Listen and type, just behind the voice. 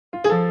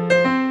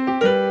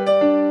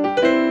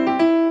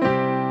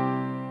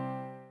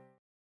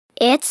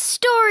It's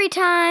story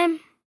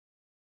time!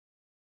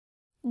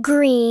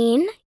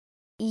 Green,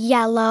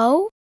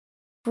 yellow,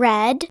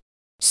 red,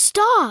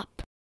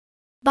 stop!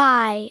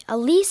 By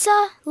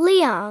Alyssa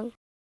Liang.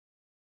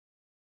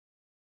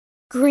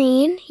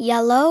 Green,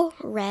 yellow,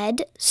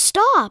 red,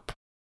 stop!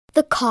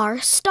 The car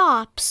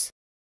stops.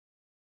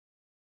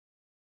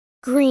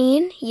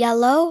 Green,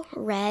 yellow,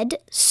 red,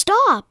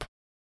 stop!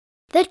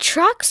 The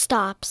truck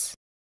stops.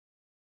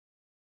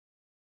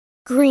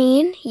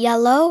 Green,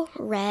 yellow,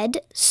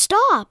 red,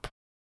 stop!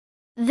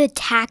 The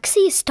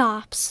taxi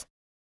stops.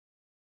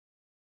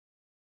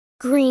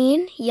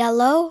 Green,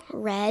 yellow,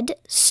 red,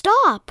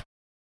 stop!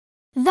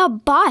 The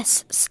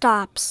bus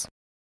stops.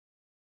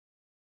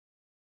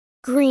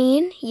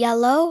 Green,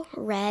 yellow,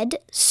 red,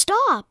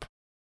 stop!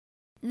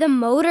 The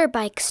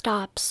motorbike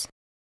stops.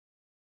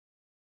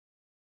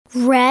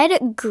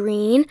 Red,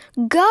 green,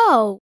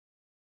 go!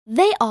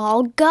 They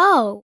all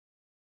go.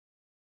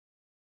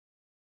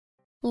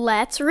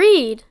 Let's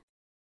read.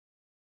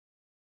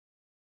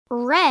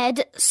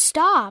 Red,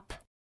 stop.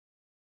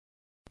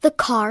 The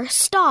car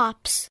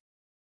stops.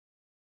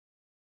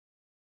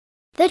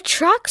 The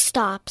truck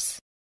stops.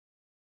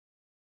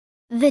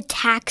 The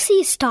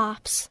taxi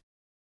stops.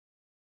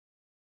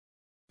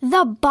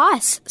 The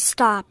bus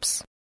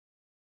stops.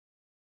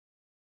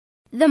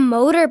 The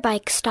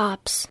motorbike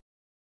stops.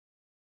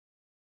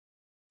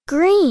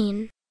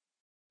 Green,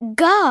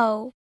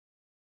 go.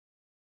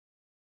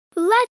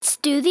 Let's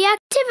do the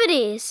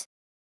activities.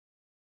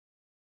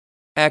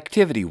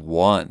 Activity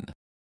 1.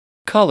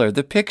 Color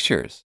the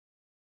pictures.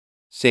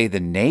 Say the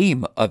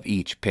name of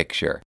each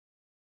picture.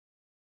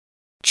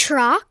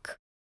 Truck,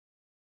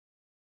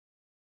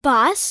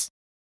 bus,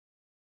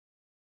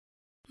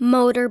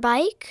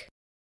 motorbike,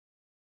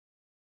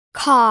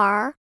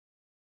 car,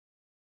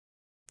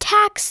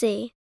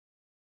 taxi.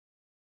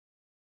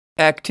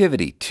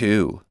 Activity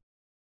 2.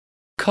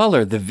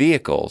 Color the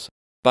vehicles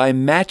by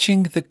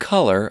matching the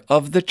color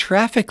of the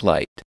traffic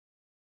light.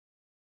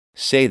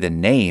 Say the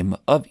name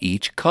of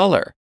each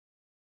color.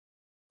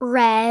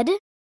 Red,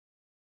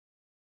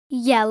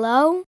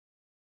 yellow,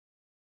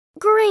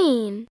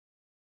 green.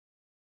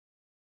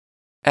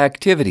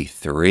 Activity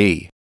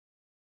 3.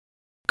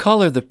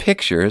 Color the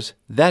pictures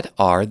that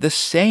are the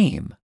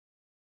same.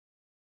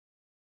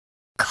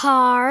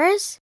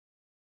 Cars,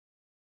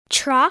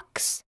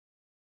 trucks,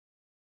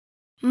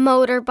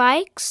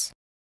 motorbikes,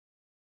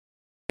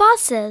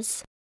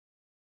 buses.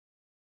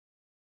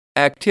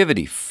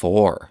 Activity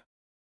 4.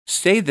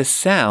 Say the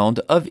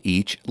sound of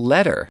each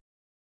letter.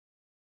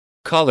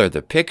 Color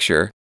the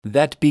picture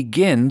that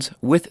begins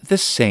with the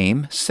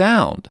same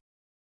sound.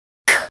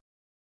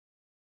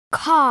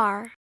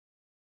 Car,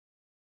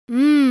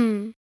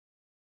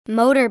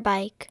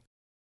 motorbike,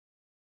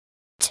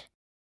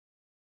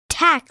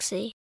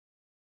 taxi.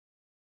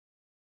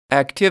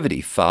 Activity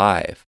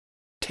 5.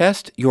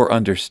 Test your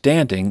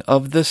understanding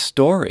of the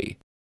story.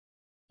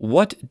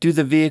 What do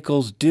the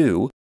vehicles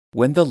do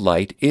when the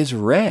light is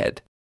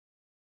red?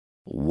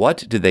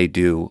 What do they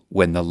do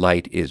when the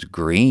light is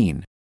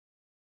green?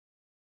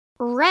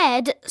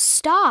 Red,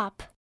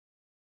 stop.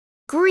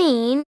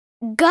 Green,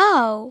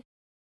 go.